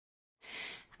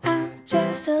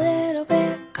just a little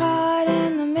bit caught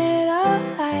in the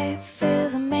middle. Life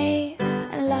is a maze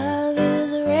and love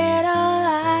is a riddle.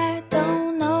 I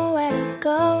don't know where to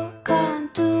go,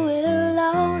 can't do it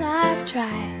alone. I've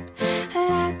tried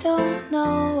and I don't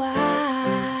know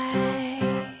why.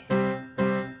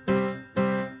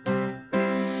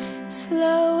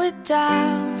 Slow it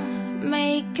down,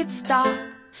 make it stop,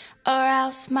 or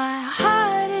else my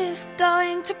heart is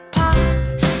going to pop.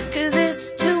 'Cause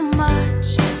it's too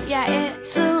much, yeah,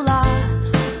 it's a lot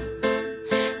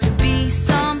to be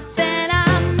something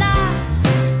I'm not.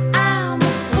 I'm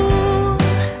a fool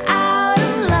out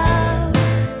of love,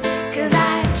 'cause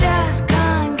I just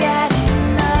can't get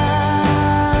enough.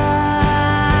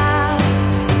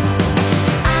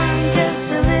 I'm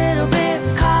just a little bit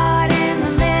caught in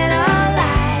the middle.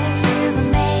 Life is a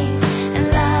maze and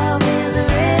love is a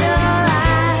riddle. I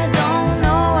don't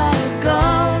know where to go,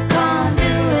 can't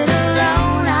do it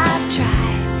alone. I've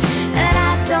tried and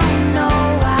I don't know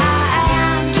why.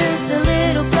 I'm just a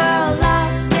little girl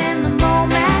lost in the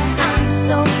moment. I'm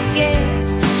so scared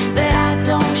that I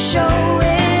don't show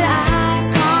it. I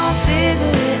can't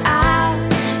figure it out,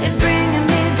 it's bringing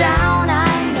me down. I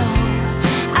know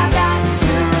I've got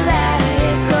to let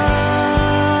it go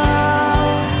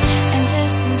and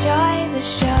just enjoy the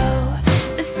show.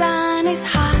 The sun is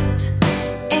hot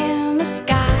in the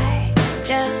sky,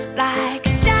 just like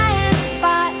a giant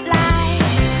spotlight.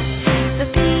 The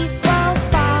people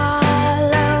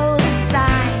follow the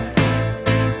sign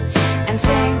and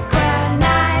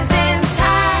synchronize in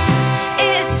time.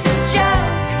 It's a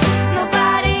joke,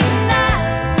 nobody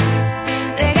knows.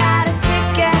 They got us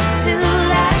ticket to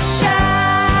that show.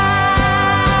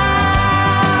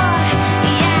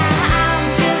 Yeah, I'm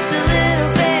just a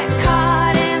little bit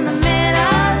caught in the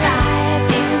middle. Life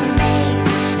is a maze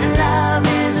and love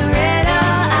is a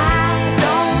riddle. I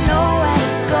don't know where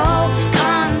to go,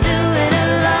 can't do it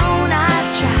alone. I've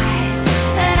tried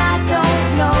and I don't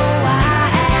know why.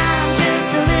 I'm just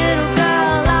a little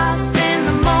girl lost in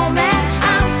the moment.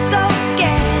 I'm so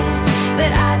scared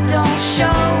that I don't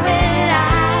show it. I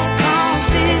can't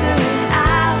figure it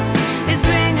out, it's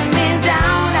bringing me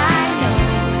down. I know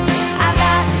I've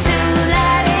got to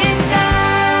let it go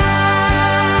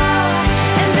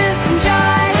and just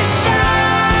enjoy the show.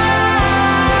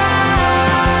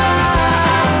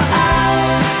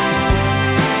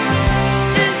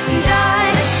 Just enjoy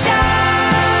the show.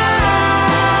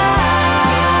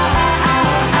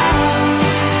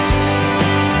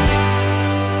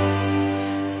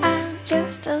 I'm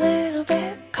just a little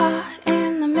bit caught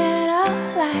in the middle.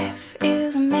 Life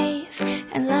is a maze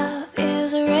and love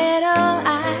is a riddle.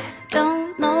 I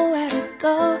don't know where to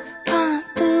go, can't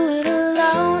do it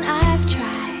alone. I've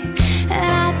tried and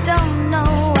I don't know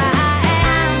why.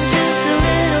 I'm just a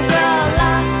little girl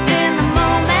lost in the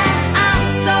moment. I'm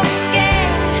so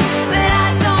scared that I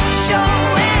don't show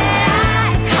it. I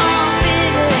can't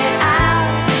figure it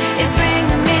out, it's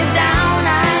bringing me down. I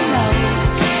know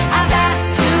I've got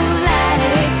to let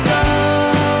it go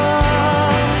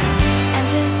and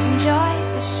just enjoy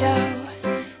the show.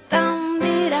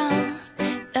 Dum-dee-dum,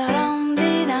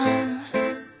 da-dum-dee-dum.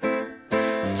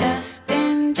 Just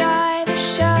enjoy the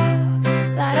show.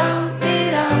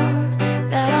 Da-dum-dee-dum,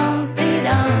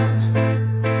 da-dum-dee-dum.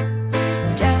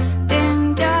 Just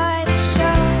enjoy the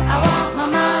show. I want my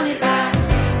money back,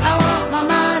 I want my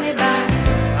money back,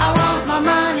 I want my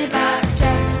money back.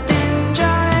 Just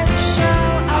enjoy the show.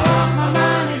 I want my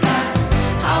money back,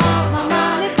 I want my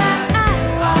money back, I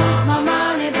want my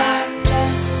money back.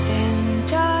 Just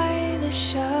enjoy the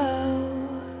show.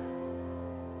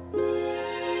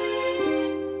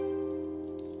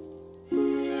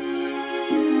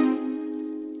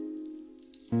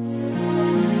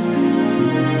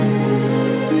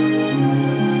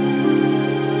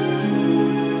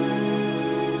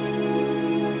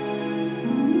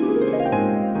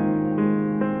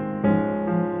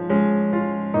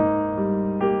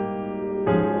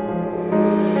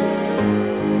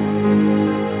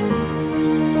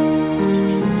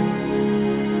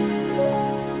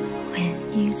 When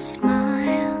you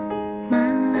smile,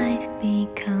 my life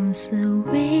becomes a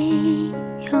ray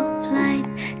of light.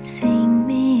 Sing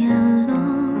me a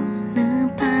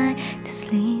lullaby to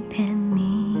sleep at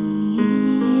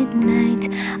midnight.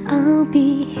 I'll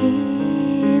be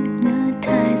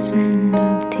hypnotized when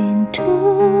looked into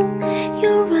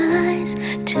your eyes.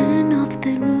 Turn off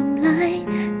the room light,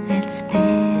 let's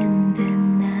spend the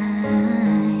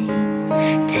night.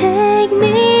 Take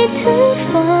me too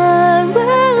far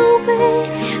away,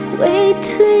 way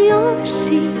to your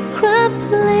secret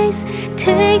place.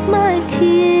 Take my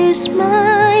tears,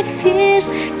 my fears,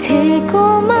 take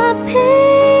all my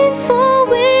pain, for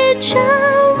which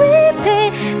I'll repay.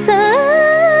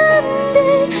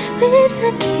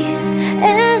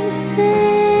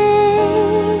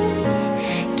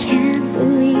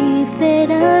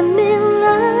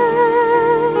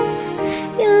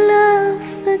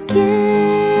 When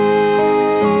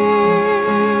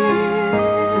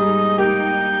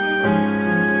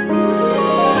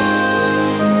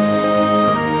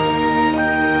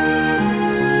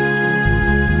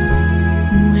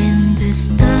the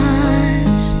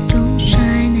stars don't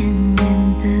shine, and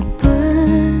when the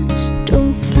birds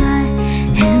don't fly,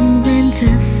 and when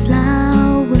the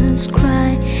flowers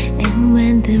cry, and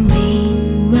when the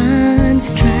rain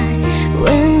runs dry,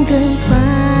 when the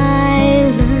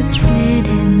violets red,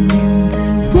 and when the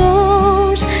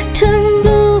rose turn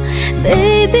blue,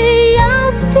 baby,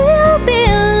 I'll still be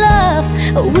in love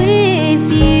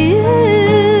with you.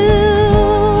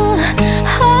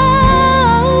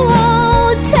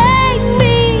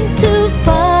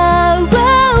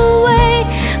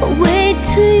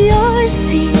 To your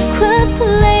secret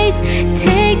place,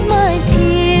 take my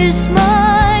tears,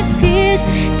 my fears,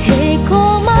 take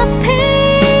all my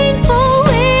pain, for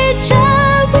which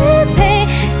I repay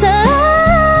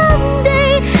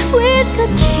someday with a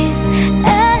kiss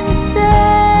and say,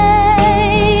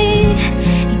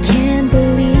 I can't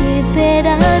believe that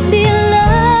I'm in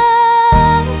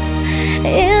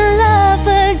love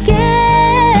again.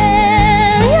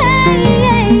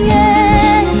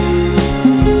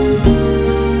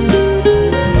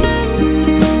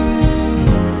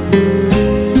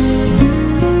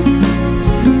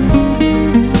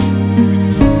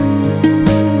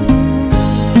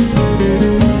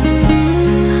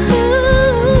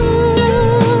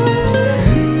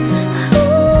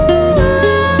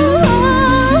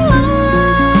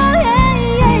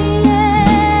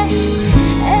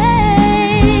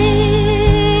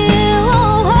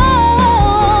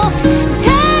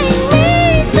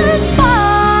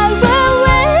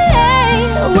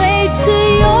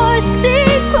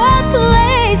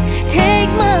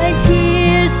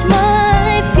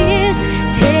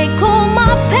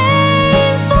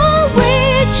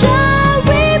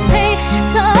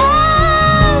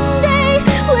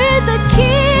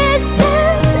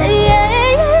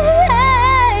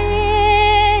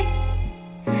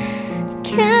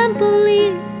 Can't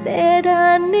believe that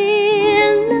I'm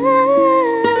in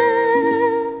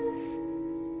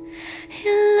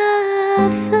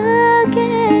love